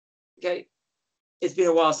okay, it's been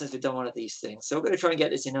a while since we've done one of these things, so we're going to try and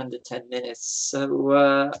get this in under 10 minutes.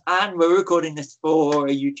 So, and we're recording this for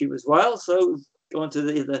YouTube as well. So go on to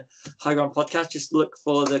the High Ground podcast, just look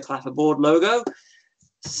for the Clapperboard logo.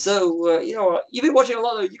 So, you know what, you've been watching a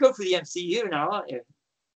lot of, you go through the MCU now, aren't you?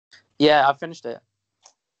 Yeah, I finished it.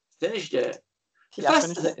 Finished it? Yeah, I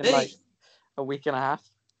finished it in like a week and a half.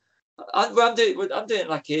 I'm doing it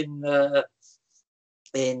like in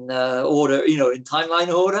order, you know, in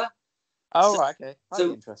timeline order. Oh, right, okay. That'd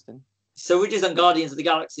be interesting. So we just done Guardians of the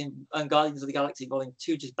Galaxy and Guardians of the Galaxy Volume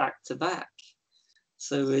 2 just back to back.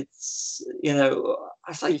 So it's, you know,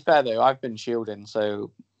 to be fair though, I've been shielding,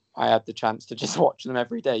 so I had the chance to just watch them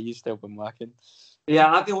every day. You've still been working.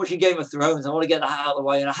 Yeah, I've been watching Game of Thrones. I want to get that out of the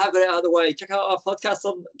way, and I have got it out of the way. Check out our podcast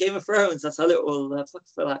on Game of Thrones. That's a little plug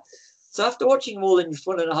for that. So after watching them all in just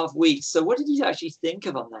 1.5 weeks, so what did you actually think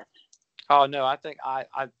of them then? Oh no, I think I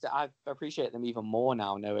appreciate them even more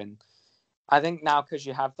now, knowing. I think now because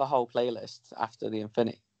you have the whole playlist after the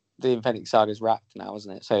Infinity Saga's wrapped now,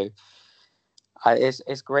 isn't it? So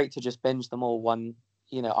it's great to just binge them all. One,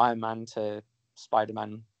 you know, Iron Man to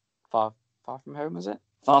Spider-Man, Far From Home, is it?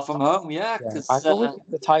 Far From Home, yeah. I always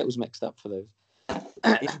get the titles mixed up for those.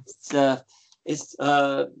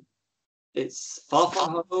 It's Far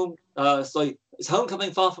From Home. So it's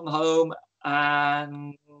Homecoming, Far From Home,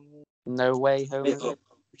 and No Way Home,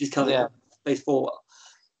 which is coming up. Phase 4.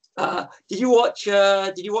 Did you watch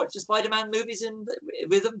the Spider-Man movies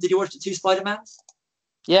with them? Did you watch the 2 Spider-Mans?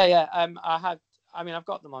 Yeah. I've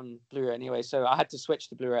got them on Blu-ray anyway, so I had to switch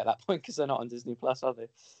to Blu-ray at that point because they're not on Disney Plus, are they?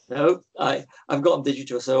 No, I've got them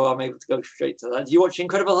digital, so I'm able to go straight to that. Do you watch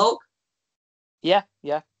Incredible Hulk? Yeah.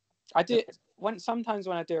 I do. Sometimes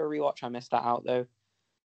when I do a rewatch, I miss that out though,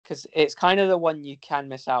 because it's kind of the one you can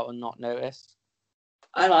miss out and not notice.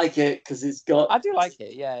 I like it because it's got. I do like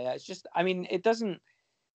it. Yeah. It's just, I mean, it doesn't.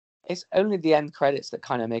 It's only the end credits that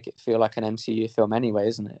kind of make it feel like an MCU film anyway,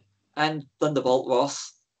 isn't it? And Thunderbolt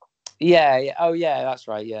Ross. Yeah. Oh, yeah, that's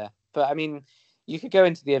right, yeah. But, I mean, you could go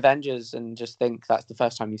into the Avengers and just think that's the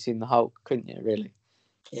first time you've seen the Hulk, couldn't you, really?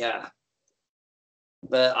 Yeah.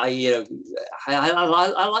 But I like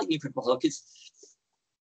the Incredible Hulk.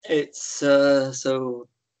 It's so...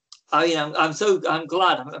 I mean, I'm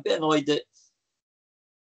glad. I'm a bit annoyed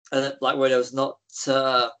that Black Widow's not...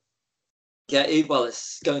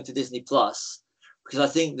 it's going to Disney Plus, because I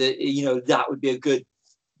think that, you know, that would be a good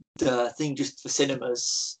thing just for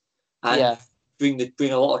cinemas, and bring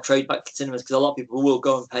a lot of trade back to cinemas, because a lot of people will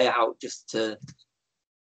go and pay out just to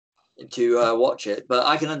watch it. But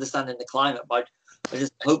I can understand in the climate, but I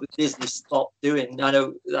just hope that Disney stop doing. I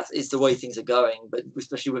know that is the way things are going, but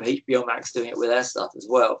especially with HBO Max doing it with their stuff as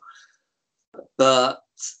well. But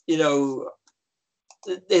you know,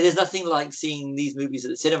 there's nothing like seeing these movies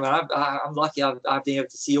at the cinema. I'm lucky I've been able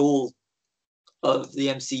to see all of the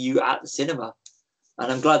MCU at the cinema,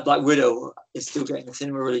 and I'm glad Black Widow is still getting a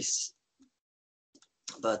cinema release.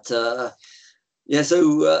 But so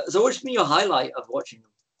what's been your highlight of watching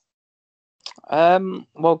them?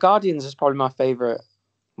 Well, Guardians is probably my favorite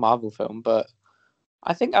Marvel film, but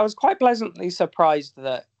I think I was quite pleasantly surprised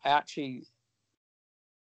that I actually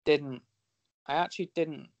didn't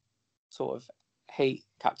sort of hate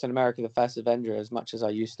Captain America: The First Avenger as much as I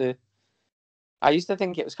used to. I used to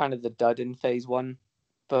think it was kind of the dud in Phase 1,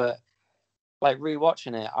 but like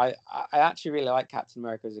rewatching it, I actually really like Captain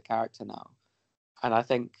America as a character now, and I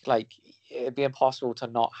think like it'd be impossible to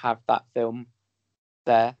not have that film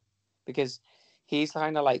there, because he's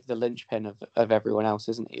kind of like the linchpin of everyone else,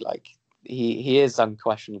 isn't he? Like he is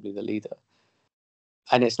unquestionably the leader,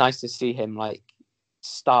 and it's nice to see him like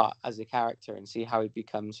start as a character and see how he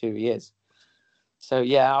becomes who he is. So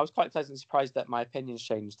yeah, I was quite pleasantly surprised that my opinions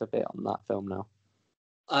changed a bit on that film now.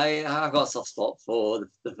 I've got a soft spot for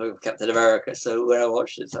the film Captain America, so when I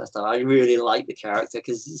watched it first time, I really liked the character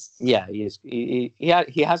because he is.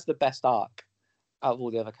 He has the best arc out of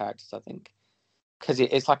all the other characters, I think, because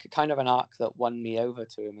it's like a kind of an arc that won me over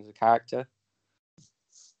to him as a character.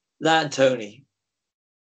 That and Tony.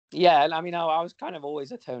 Yeah, I mean, I was kind of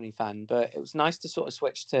always a Tony fan, but it was nice to sort of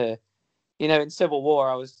switch to, you know, in Civil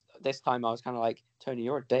War, this time I was kind of like, Tony,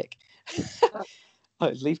 you're a dick.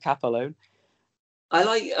 Leave Cap alone. I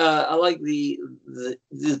like the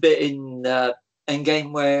bit in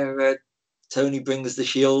Endgame where Tony brings the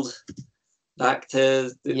shield back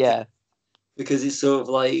to because it's sort of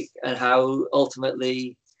like, and how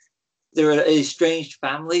ultimately they're an estranged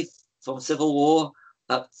family from Civil War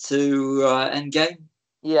up to Endgame.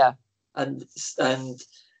 Yeah, and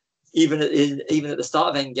even at the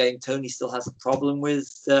start of Endgame, Tony still has a problem with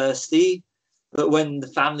Steve, but when the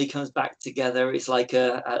family comes back together, it's like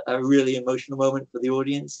a really emotional moment for the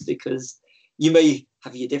audience, because you may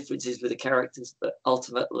have your differences with the characters, but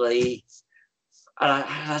ultimately, and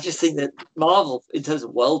I just think that Marvel, in terms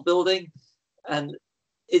of world building, and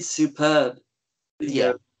it's superb. You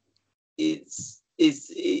know,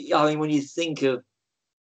 I mean, when you think of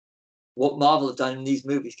what Marvel have done in these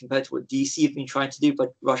movies compared to what DC have been trying to do by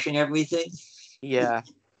rushing everything,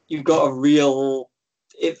 you've got a real.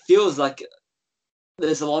 It feels like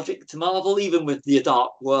there's a logic to Marvel, even with the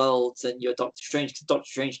Dark Worlds and your Doctor Strange. Because Doctor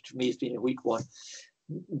Strange to me has been a weak one,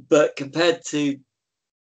 but compared to,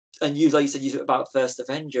 and you, like you said, you said about First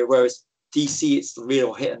Avenger, whereas DC, it's the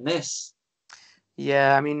real hit and miss.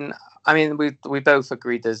 Yeah, I mean, we both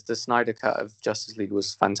agreed that the Snyder cut of Justice League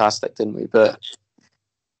was fantastic, didn't we? But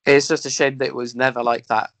it's just a shame that it was never like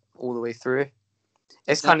that all the way through.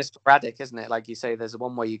 It's kind of sporadic, isn't it? Like you say, there's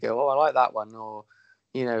one where you go, oh, I like that one, or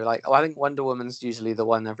like, I think Wonder Woman's usually the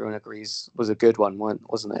one everyone agrees was a good one,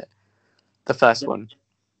 wasn't it? The first one.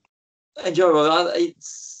 Enjoyable.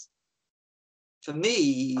 It's, for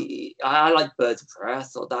me, I like Birds of Prey. I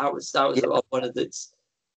thought that was one of the.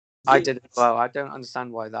 I did as well. I don't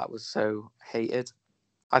understand why that was so hated.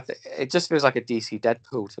 It just feels like a DC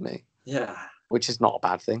Deadpool to me. Yeah, which is not a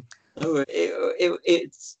bad thing. No,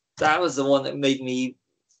 it's that was the one that made me,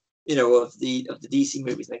 of the DC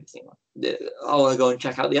movies, make me think, I want to go and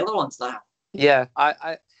check out the other ones now. Yeah,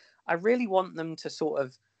 I really want them to sort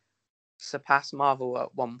of surpass Marvel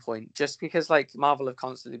at one point, just because like Marvel have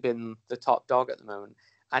constantly been the top dog at the moment,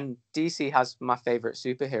 and DC has my favorite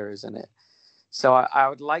superheroes in it. So I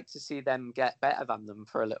would like to see them get better than them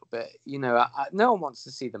for a little bit. No one wants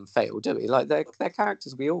to see them fail, do we? Like they're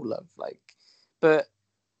characters we all love, but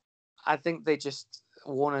I think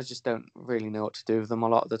Warner just don't really know what to do with them a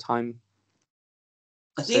lot of the time.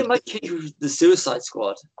 I think it might change with the Suicide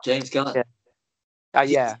Squad, James Gunn.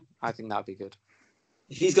 Yeah, I think that'd be good.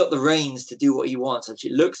 If he's got the reins to do what he wants, which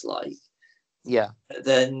it looks like,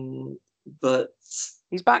 then, but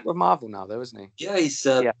he's back with Marvel now, though, isn't he? Yeah,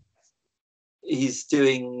 he's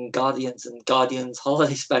doing Guardians and Guardians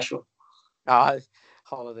Holiday Special.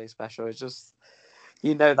 Holiday Special is just,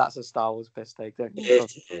 that's a Star Wars piss take, don't you?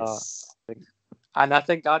 It is. And I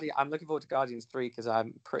think I'm looking forward to Guardians 3 because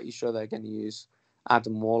I'm pretty sure they're going to use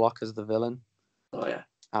Adam Warlock as the villain. Oh yeah,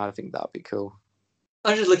 I think that'd be cool.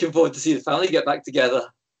 I'm just looking forward to see the family get back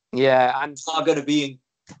together. Yeah, and it's not going to be in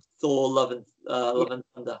Thor: Love and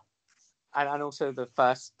Thunder, and also the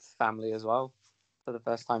first family as well for the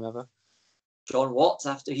first time ever. John Watts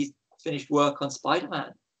after he's finished work on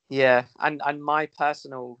Spider-Man. Yeah, and my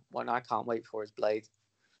personal one I can't wait for is Blade.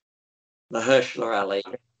 Mahershala Ali.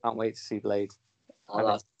 Can't wait to see Blade. Oh,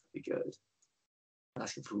 that's gonna be good.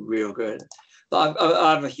 That's gonna be real good. But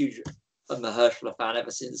I'm a huge Mahershala fan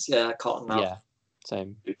ever since Cottonmouth. Yeah,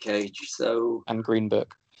 same. Luke Cage. So and Green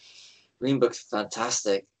Book. Green Book's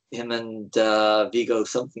fantastic. Him and Viggo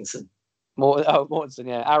Somethingson. Mortensen,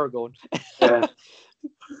 yeah, Aragorn. Yeah.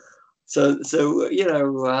 So I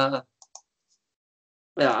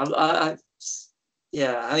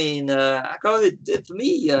mean, for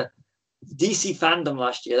me, DC fandom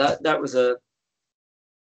last year, that was a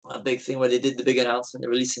big thing where they did the big announcement, they're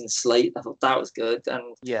releasing the slate. I thought that was good,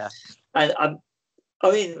 and I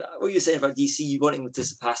mean, what you're saying about DC wanting to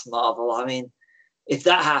surpass Marvel, I mean, if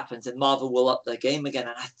that happens, then Marvel will up their game again,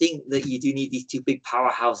 and I think that you do need these two big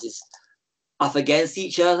powerhouses up against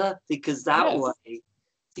each other, because that way,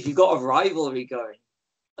 if you've got a rivalry going,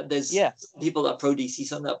 there's people that are pro DC,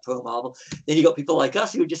 some that are pro Marvel. Then you got people like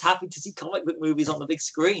us who are just happy to see comic book movies on the big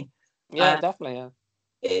screen. Yeah, definitely.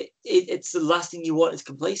 Yeah. It's the last thing you want is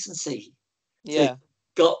complacency. Yeah. So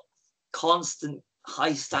got constant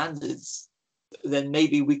high standards, then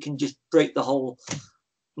maybe we can just break the whole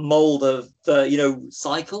mold of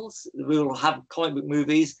cycles. We will have comic book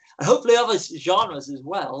movies and hopefully other genres as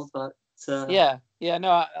well. But it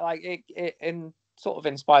sort of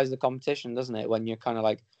inspires the competition, doesn't it? When you're kind of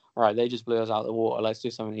like, all right, they just blew us out of the water, let's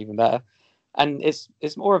do something even better. And it's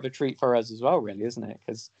more of a treat for us as well, really, isn't it?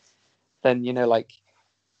 Because then like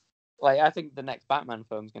I think the next Batman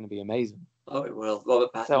film is going to be amazing. Oh, it will.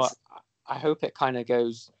 Robert Pattinson. So I hope it kind of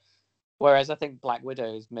goes. Whereas I think Black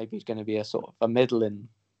Widow is maybe going to be a sort of a middling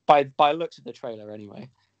by looks of the trailer, anyway.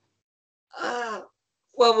 Well,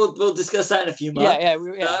 we'll discuss that in a few months.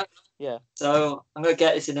 Yeah. So I'm going to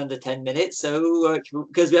get this in under 10 minutes. So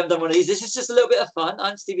because we haven't done one of these, this is just a little bit of fun.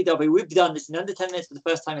 I'm Stevie W. We've done this in under 10 minutes for the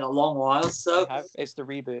first time in a long while. So it's the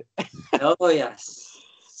reboot. Oh yes.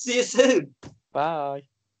 See you soon. Bye.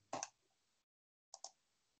 I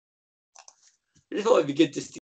just thought it'd be good to